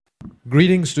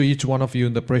Greetings to each one of you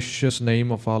in the precious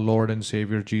name of our Lord and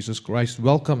Savior Jesus Christ.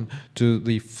 Welcome to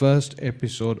the first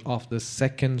episode of the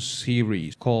second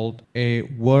series called A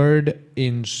Word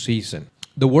in Season.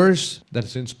 The verse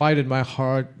that's inspired my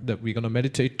heart that we're going to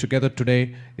meditate together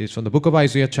today is from the book of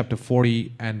Isaiah chapter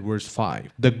 40 and verse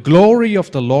 5. The glory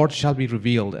of the Lord shall be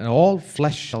revealed, and all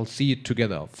flesh shall see it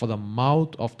together, for the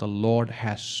mouth of the Lord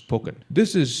has spoken.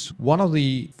 This is one of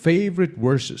the favorite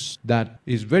verses that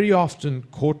is very often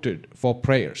quoted for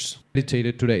prayers.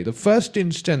 Meditated today. The first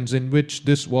instance in which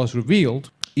this was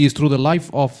revealed is through the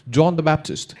life of John the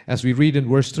Baptist. As we read in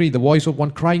verse 3, the voice of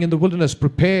one crying in the wilderness,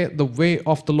 prepare the way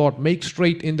of the Lord, make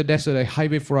straight in the desert a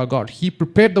highway for our God. He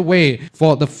prepared the way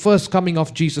for the first coming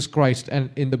of Jesus Christ.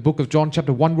 And in the book of John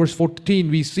chapter 1 verse 14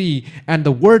 we see, and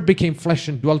the word became flesh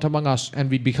and dwelt among us, and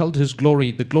we beheld his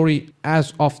glory, the glory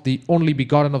as of the only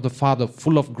begotten of the Father,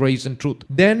 full of grace and truth.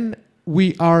 Then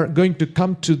we are going to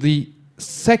come to the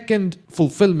second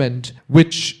fulfillment,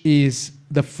 which is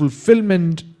the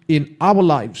fulfillment in our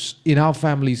lives, in our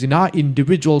families, in our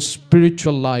individual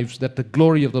spiritual lives, that the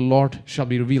glory of the Lord shall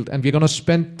be revealed. And we're going to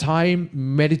spend time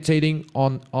meditating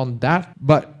on that.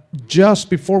 But just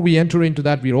before we enter into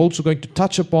that, we're also going to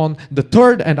touch upon the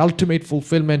third and ultimate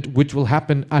fulfillment, which will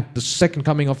happen at the second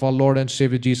coming of our Lord and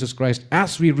Savior Jesus Christ.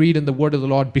 As we read in the word of the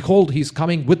Lord, behold, he is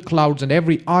coming with clouds, and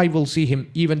every eye will see him,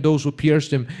 even those who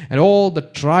pierced him, and all the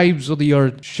tribes of the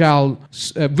earth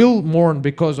will mourn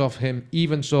because of him.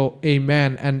 Even so,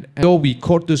 amen. And though we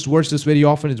quote these verses very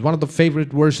often, it's one of the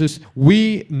favorite verses.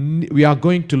 We are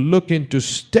going to look into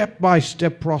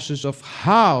step-by-step process of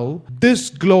how this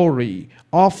glory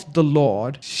of the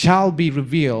Lord shall be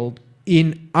revealed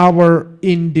in our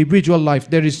individual life.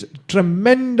 There is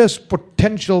tremendous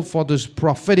potential for this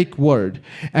prophetic word,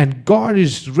 and God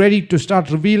is ready to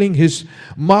start revealing his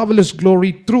marvelous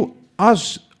glory through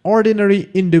us ordinary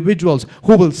individuals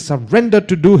who will surrender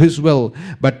to do his will.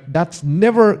 But that's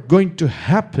never going to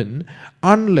happen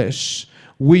unless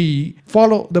we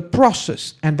follow the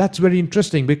process. And that's very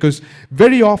interesting, because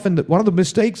very often one of the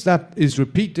mistakes that is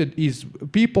repeated is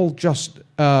people just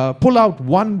pull out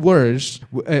one verse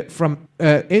from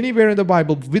anywhere in the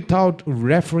Bible without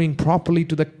referring properly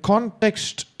to the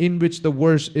context in which the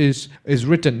verse is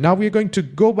written. Now we're going to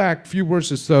go back a few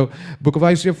verses. So book of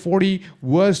Isaiah 40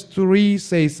 verse 3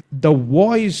 says, the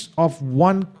voice of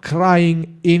one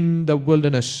crying in the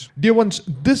wilderness. Dear ones,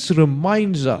 this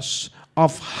reminds us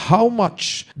of how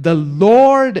much the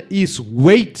Lord is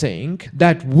waiting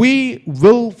that we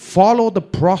will follow the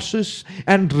process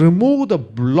and remove the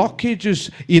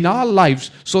blockages in our lives,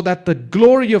 so that the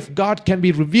glory of God can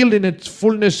be revealed in its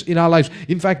fullness in our lives.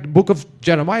 In fact, the book of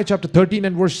Jeremiah chapter 13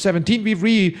 and verse 17 we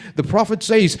read, the prophet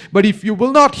says, but if you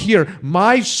will not hear,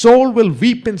 my soul will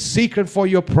weep in secret for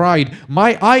your pride.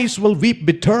 My eyes will weep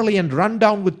bitterly and run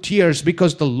down with tears,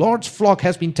 because the Lord's flock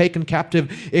has been taken captive.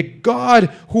 A God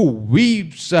who weeps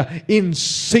in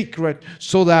secret,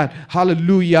 so that,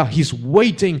 hallelujah, he's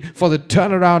waiting for the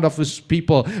turnaround of his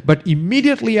people. But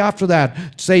immediately after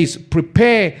that says,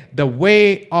 prepare the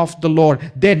way of the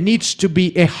Lord. There needs to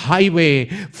be a highway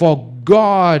for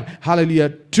God, hallelujah,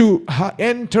 to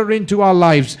enter into our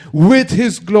lives with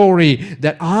his glory,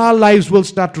 that our lives will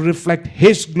start to reflect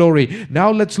his glory.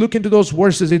 Now let's look into those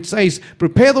verses. It says,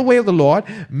 prepare the way of the Lord,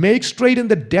 make straight in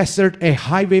the desert a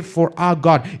highway for our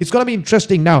God. It's going to be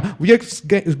interesting. Now we are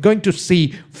going to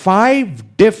see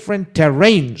 5 different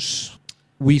terrains.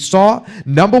 We saw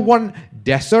number 1,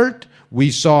 desert. We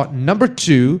saw number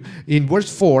 2 in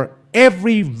verse 4,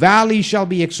 every valley shall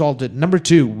be exalted. Number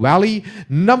 2, valley.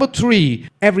 Number 3,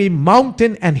 every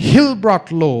mountain and hill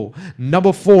brought low.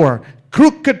 Number 4,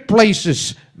 crooked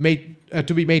places made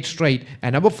to be made straight.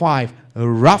 And number 5,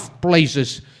 rough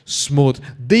places smooth.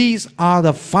 These are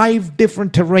the 5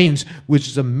 different terrains, which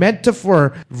is a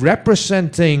metaphor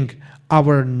representing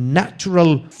our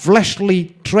natural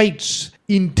fleshly traits,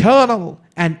 internal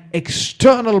and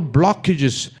external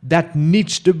blockages that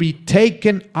needs to be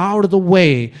taken out of the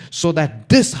way, so that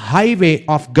this highway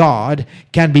of God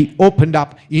can be opened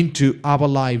up into our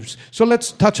lives. So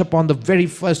let's touch upon the very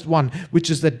first one, which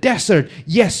is the desert.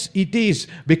 Yes, it is,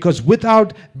 because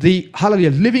without the,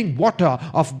 hallelujah, living water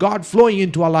of God flowing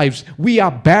into our lives, we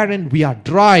are barren, we are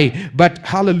dry. But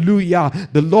hallelujah,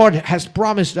 the Lord has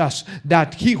promised us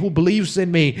that he who believes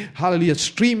in me, hallelujah,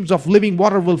 streams of living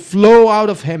water will flow out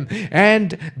of him. And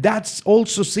And that's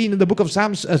also seen in the book of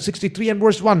Psalms 63 and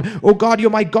verse 1. Oh God, you're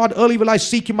my God, early will I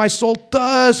seek you. My soul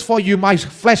thirsts for you. My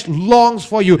flesh longs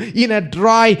for you in a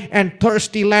dry and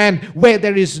thirsty land where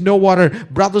there is no water.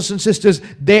 Brothers and sisters,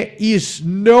 there is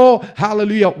no,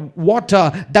 hallelujah,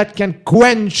 water that can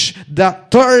quench the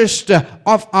thirst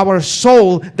of our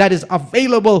soul that is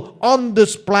available on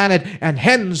this planet. And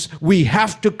hence, we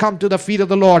have to come to the feet of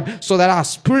the Lord so that our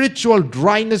spiritual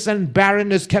dryness and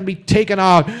barrenness can be taken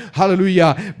out.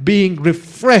 Hallelujah. Being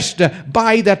refreshed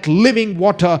by that living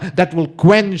water that will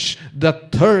quench the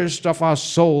thirst of our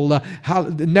soul.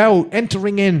 Now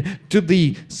entering into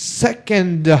the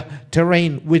second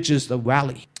terrain, which is the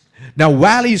valley. Now,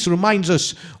 valleys reminds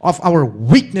us of our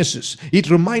weaknesses. It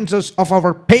reminds us of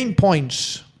our pain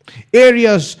points.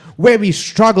 Areas where we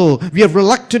struggle, we are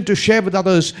reluctant to share with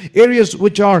others, areas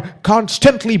which are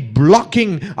constantly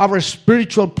blocking our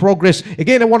spiritual progress.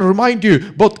 Again, I want to remind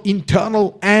you, both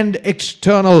internal and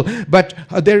external, but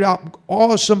there are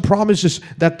awesome promises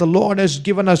that the Lord has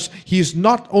given us. He is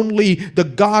not only the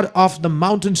God of the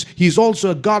mountains, He is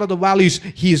also a God of the valleys.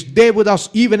 He is there with us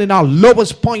even in our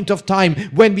lowest point of time,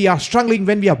 when we are struggling,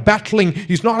 when we are battling.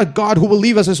 He's not a God who will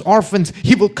leave us as orphans.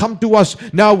 He will come to us.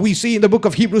 Now we see in the book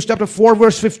of Hebrews chapter 4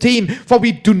 verse 15, for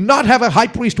we do not have a high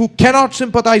priest who cannot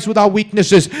sympathize with our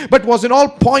weaknesses, but was in all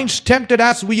points tempted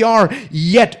as we are,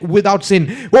 yet without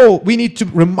sin. Oh, we need to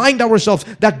remind ourselves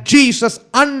that Jesus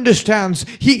understands.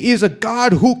 He is a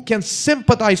God who can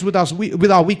sympathize with us,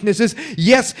 with our weaknesses.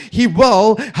 Yes, He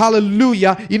will.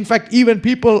 Hallelujah. In fact, even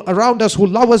people around us who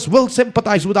love us will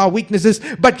sympathize with our weaknesses,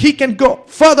 but He can go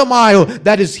further mile.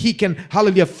 That is, He can,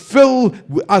 hallelujah, fill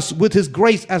us with His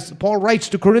grace, as Paul writes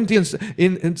to Corinthians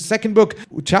in second book,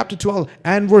 chapter 12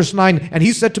 and verse 9. And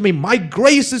he said to me, my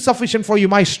grace is sufficient for you.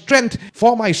 My strength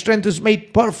is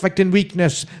made perfect in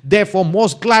weakness. Therefore,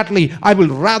 most gladly, I will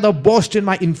rather boast in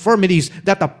my infirmities,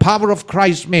 that the power of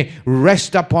Christ may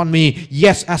rest upon me.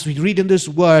 Yes, as we read in this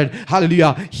word,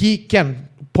 hallelujah, He can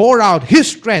pour out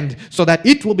His strength so that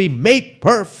it will be made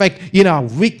perfect in our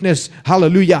weakness.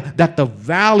 Hallelujah. That the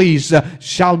valleys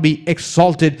shall be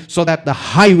exalted so that the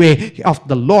highway of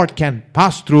the Lord can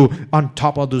pass through on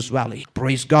top of this valley.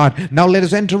 Praise God. Now let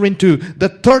us enter into the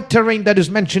third terrain that is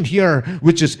mentioned here,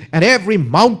 which is, and every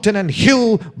mountain and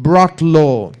hill brought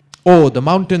low. Oh, the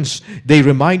mountains, they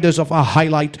remind us of our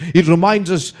highlight. It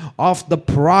reminds us of the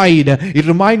pride. It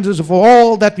reminds us of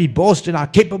all that we boast in our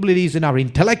capabilities, in our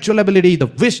intellectual ability, the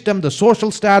wisdom, the social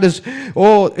status.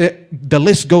 Oh, the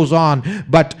list goes on.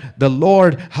 But the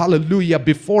Lord, hallelujah,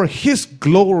 before His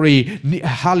glory,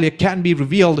 hallelujah, can be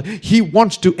revealed, He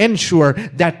wants to ensure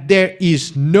that there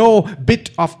is no bit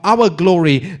of our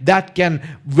glory that can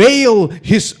veil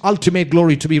His ultimate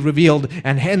glory to be revealed.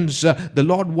 And hence, the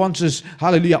Lord wants us,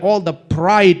 hallelujah, all the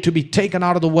pride to be taken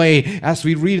out of the way, as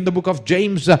we read in the book of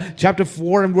James chapter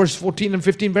 4 and verse 14 and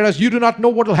 15. Whereas you do not know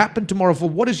what will happen tomorrow, for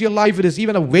what is your life? It is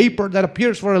even a vapor that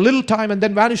appears for a little time and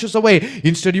then vanishes away.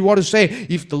 Instead, you want to say,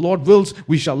 if the Lord wills,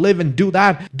 we shall live and do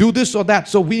that, do this or that.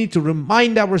 So we need to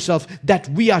remind ourselves that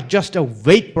we are just a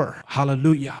vapor.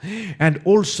 Hallelujah. And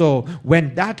also,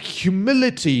 when that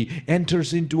humility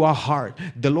enters into our heart,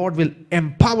 the Lord will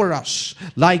empower us.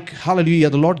 Like, hallelujah,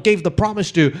 the Lord gave the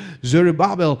promise to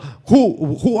Zerubbabel,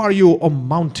 who are you, O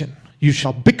mountain? You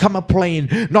shall become a plain,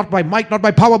 not by might, not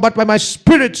by power, but by my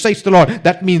Spirit, says the Lord.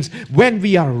 That means when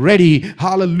we are ready,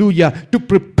 hallelujah, to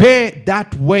prepare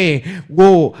that way,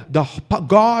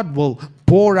 God will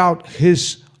pour out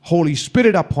His Holy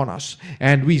Spirit upon us.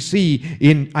 And we see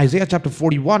in Isaiah chapter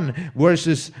 41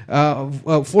 verses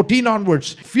 14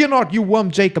 onwards, fear not, you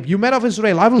worm Jacob, you men of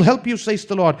Israel, I will help you, says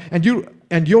the Lord, and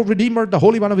your Redeemer, the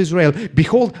Holy One of Israel.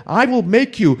 Behold, I will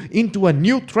make you into a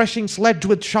new threshing sledge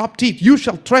with sharp teeth. You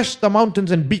shall thresh the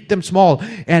mountains and beat them small,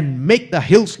 and make the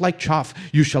hills like chaff.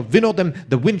 You shall winnow them,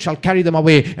 the wind shall carry them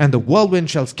away, and the whirlwind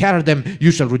shall scatter them.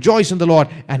 You shall rejoice in the Lord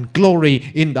and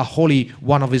glory in the Holy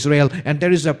One of Israel. And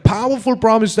there is a powerful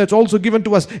promise that's also given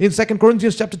to us in 2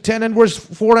 Corinthians chapter 10 and verse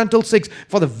 4 until 6.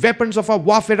 For the weapons of our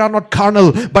warfare are not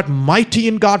carnal, but mighty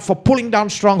in God for pulling down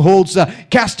strongholds,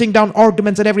 casting down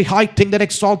arguments and every high thing that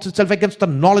exalts itself against the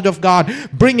knowledge of God,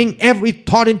 bringing every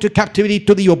thought into captivity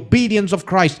to the obedience of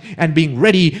Christ, and being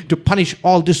ready to punish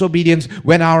all disobedience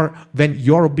when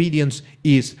your obedience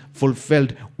is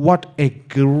fulfilled. What a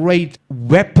great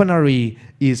weaponry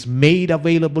is made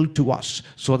available to us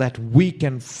so that we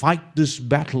can fight this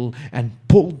battle and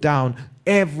pull down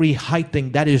every high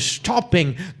thing that is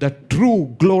stopping the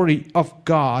true glory of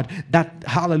God, that,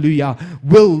 hallelujah,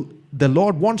 will the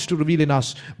Lord wants to reveal in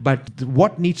us, but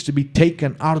what needs to be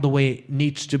taken out of the way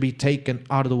needs to be taken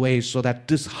out of the way so that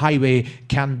this highway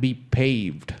can be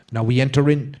paved. Now we enter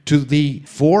into the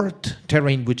fourth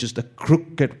terrain, which is the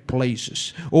crooked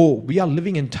places. Oh, we are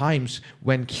living in times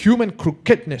when human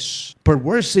crookedness,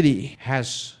 perversity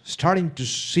has starting to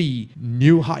see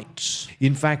new heights.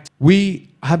 In fact, we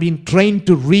have been trained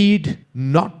to read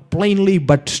not plainly,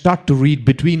 but start to read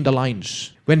between the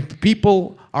lines. When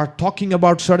people are talking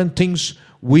about certain things,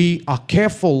 we are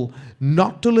careful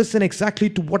not to listen exactly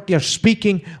to what they are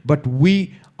speaking, but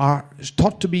we are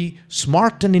taught to be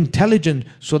smart and intelligent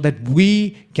so that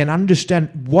we can understand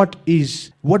what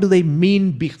do they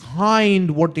mean behind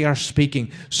what they are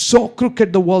speaking. So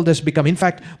crooked the world has become. In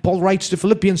fact, Paul writes to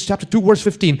Philippians chapter 2 verse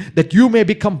 15 that you may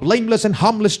become blameless and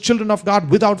harmless children of God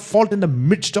without fault in the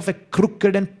midst of a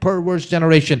crooked and perverse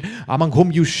generation, among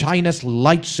whom you shine as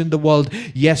lights in the world.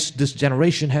 Yes, this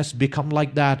generation has become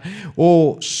like that.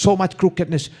 Oh, so much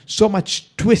crookedness, so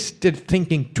much twisted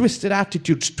thinking, twisted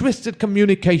attitudes, twisted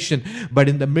communication. But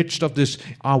in the midst of this,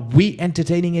 are we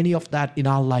entertaining any of that in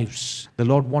our lives? The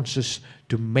Lord wants us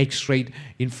to make straight.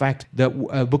 In fact, the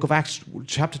book of Acts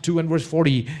chapter 2 and verse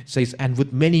 40 says, and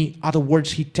with many other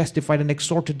words he testified and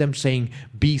exhorted them, saying,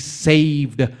 be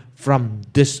saved from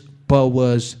this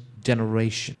perverse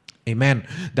generation. Amen.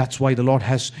 That's why the Lord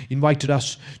has invited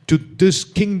us to this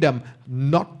kingdom,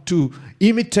 not to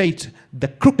imitate the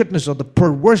crookedness of the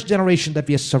perverse generation that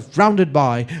we are surrounded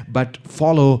by, but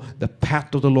follow the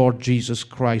path of the Lord Jesus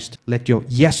Christ. Let your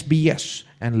yes be yes,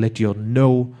 and let your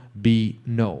no be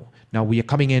no. Now we are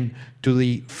coming in to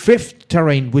the fifth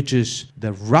terrain, which is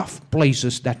the rough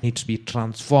places that needs to be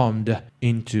transformed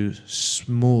into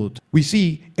smooth. We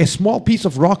see a small piece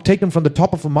of rock taken from the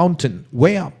top of a mountain,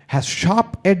 way up, has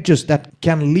sharp edges that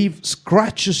can leave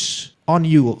scratches on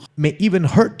you, may even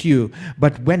hurt you.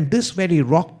 But when this very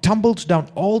rock tumbles down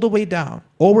all the way down,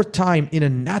 over time, in a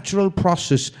natural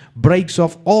process, breaks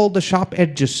off all the sharp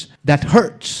edges that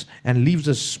hurts and leaves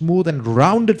a smooth and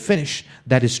rounded finish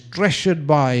that is treasured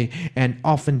by and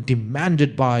often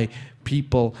demanded by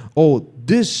people. Oh,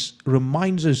 this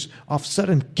reminds us of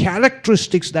certain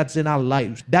characteristics that's in our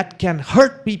lives that can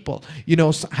hurt people. You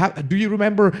know, do you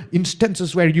remember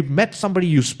instances where you met somebody,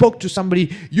 you spoke to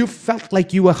somebody, you felt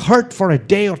like you were hurt for a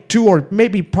day or two, or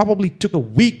maybe probably took a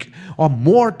week or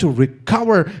more to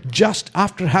recover just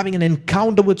after having an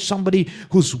encounter with somebody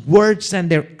whose words and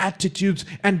their attitudes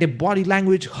and their body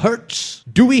language hurts?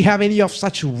 Do we have any of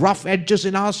such rough edges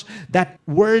in us, that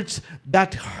words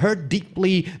that hurt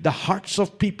deeply the hearts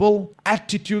of people,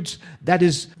 attitudes that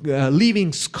is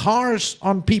leaving scars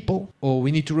on people? Oh,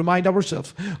 we need to remind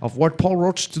ourselves of what Paul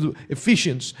wrote to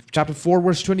Ephesians chapter 4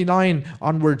 verse 29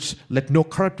 onwards. Let no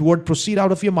corrupt word proceed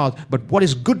out of your mouth, but what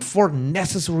is good for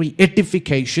necessary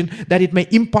edification, that it may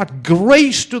impart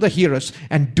grace to the hearers.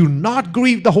 And do not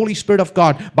grieve the Holy Spirit of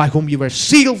God, by whom you were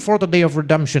sealed for the day of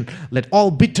redemption. Let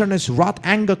all bitterness, wrath,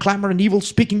 anger, clamor, and evil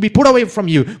speaking be put away from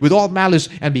you with all malice,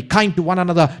 and be kind to one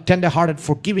another, tender-hearted,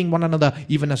 forgiving one another,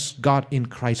 even as God in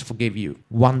Christ forgave you.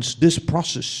 Once this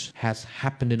process has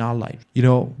happened in our life, you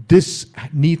know, this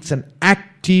needs an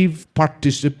active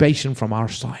participation from our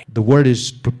side. The word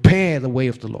is prepare the way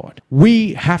of the Lord.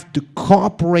 We have to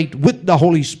cooperate with the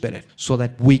Holy Spirit so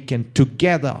that we can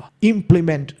together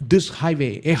implement this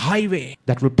highway, a highway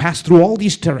that will pass through all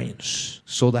these terrains,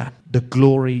 so that the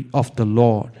glory of the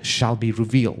Lord shall be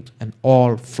revealed and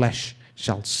all flesh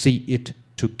shall see it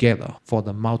together, for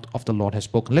the mouth of the Lord has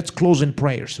spoken. Let's close in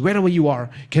prayers. Wherever you are,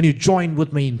 can you join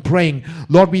with me in praying?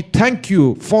 Lord, we thank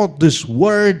you for this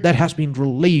word that has been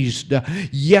released.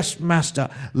 Yes, Master,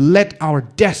 let our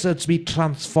deserts be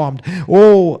transformed.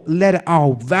 Oh, let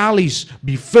our valleys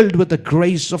be filled with the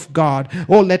grace of God.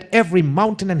 Oh, let every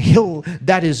mountain and hill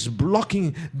that is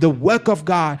blocking the work of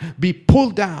God be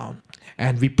pulled down.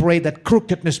 And we pray that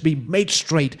crookedness be made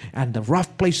straight and the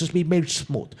rough places be made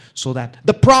smooth, so that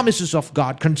the promises of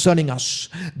God concerning us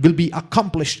will be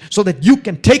accomplished, so that you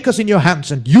can take us in your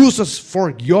hands and use us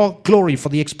for your glory, for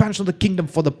the expansion of the kingdom,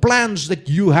 for the plans that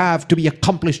you have to be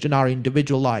accomplished in our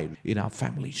individual life, in our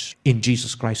families. In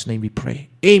Jesus Christ's name we pray.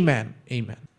 Amen. Amen.